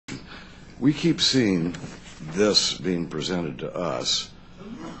we keep seeing this being presented to us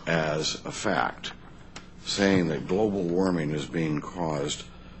as a fact, saying that global warming is being caused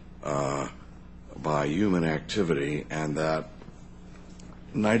by human activity, and that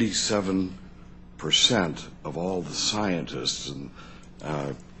 97% of all the scientists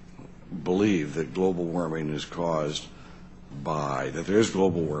believe that global warming is caused by, that there's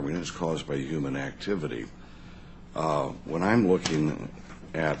global warming is caused by human activity. When I'm looking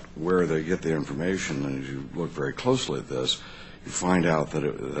at where they get the information, and as you look very closely at this, you find out that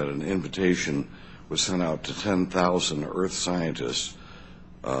an invitation was sent out to 10,000 Earth scientists.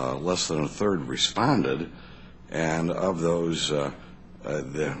 Less than a third responded, and of those,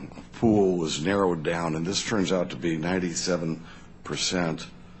 the pool was narrowed down, and this turns out to be 97%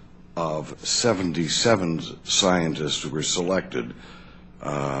 of 77 scientists who were selected.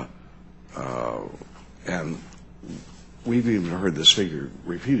 And we've even heard this figure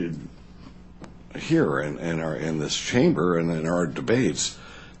repeated here in this chamber and in our debates.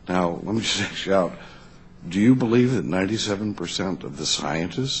 Now, let me just shout, do you believe that 97% of the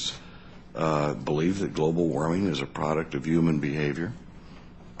scientists believe that global warming is a product of human behavior?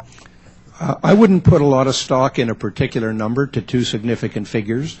 I wouldn't put a lot of stock in a particular number to two significant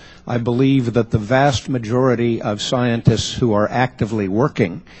figures. I believe that the vast majority of scientists who are actively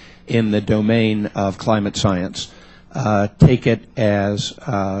working in the domain of climate science take it as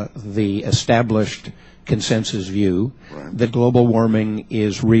the established consensus view that global warming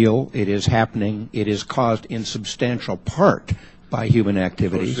is real, it is happening, it is caused in substantial part by human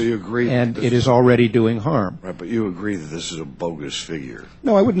activities, so you agree, and it is already doing harm. Right, but you agree that this is a bogus figure?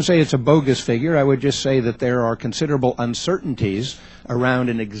 No, I wouldn't say it's a bogus figure. I would just say that there are considerable uncertainties around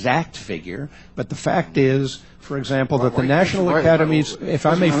an exact figure, but the fact is, for example, that the National Academies, if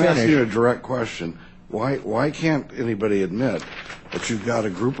I may finish. I'm asking you a direct question. Why can't anybody admit that you've got a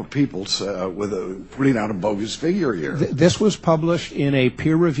group of people putting out a bogus figure here? This was published in a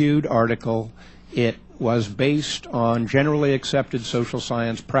peer-reviewed article. It was based on generally accepted social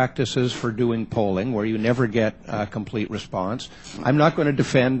science practices for doing polling, where you never get a complete response. I'm not going to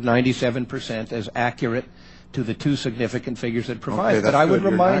defend 97% as accurate to the two significant figures it provides, but I would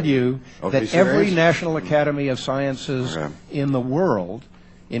remind you that every National Academy of Sciences in the world,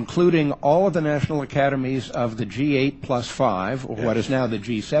 including all of the national academies of the G8 plus 5, or what is now the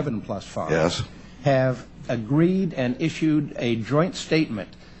G7 plus 5, have agreed and issued a joint statement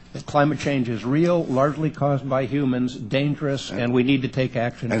that climate change is real, largely caused by humans, dangerous, and we need to take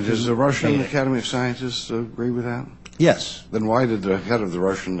action. And does the Russian Academy of Scientists agree with that? Yes. Then why did the head of the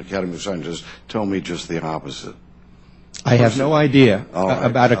Russian Academy of Scientists tell me just the opposite? I have no idea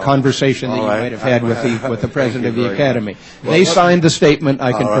about a conversation that you might have had with the president of the Academy. They signed the statement.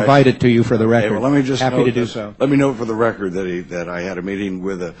 I can provide it to you for the record. Well, let me just happy to do so. Let me note for the record that I had a meeting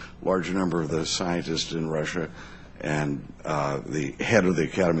with a large number of the scientists in Russia, and the head of the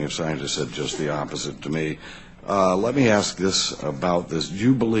Academy of Scientists said just the opposite to me. Let me ask this about this. Do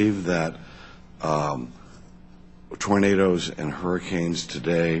you believe that tornadoes and hurricanes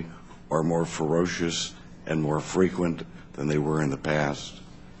today are more ferocious and more frequent than they were in the past?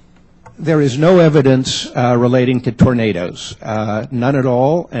 There is no evidence relating to tornadoes, none at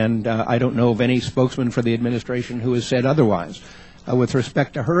all, and I don't know of any spokesman for the administration who has said otherwise. With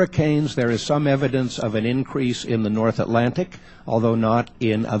respect to hurricanes, there is some evidence of an increase in the North Atlantic, although not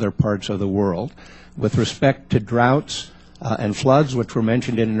in other parts of the world. With respect to droughts and floods, which were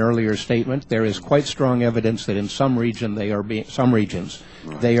mentioned in an earlier statement, there is quite strong evidence that in some regions they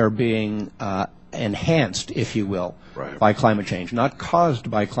are being enhanced, if you will, by climate change. Not caused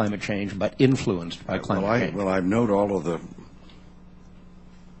by climate change, but influenced by climate change. Well, I've noted all of the,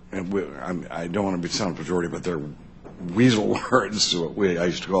 and I don't want to sound pejorative, but they're weasel words, what I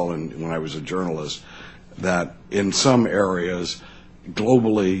used to call when I was a journalist, that in some areas,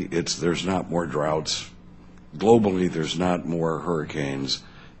 globally, there's not more droughts. Globally, there's not more hurricanes,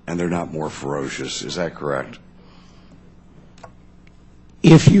 and they're not more ferocious. Is that correct?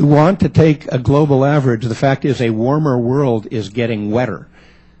 If you want to take a global average, the fact is a warmer world is getting wetter.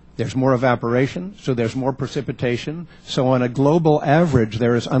 There's more evaporation, so there's more precipitation. So on a global average,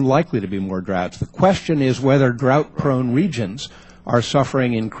 there is unlikely to be more droughts. The question is whether drought-prone regions are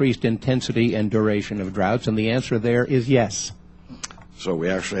suffering increased intensity and duration of droughts, and the answer there is yes. So we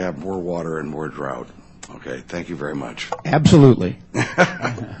actually have more water and more drought. Okay, thank you very much. Absolutely.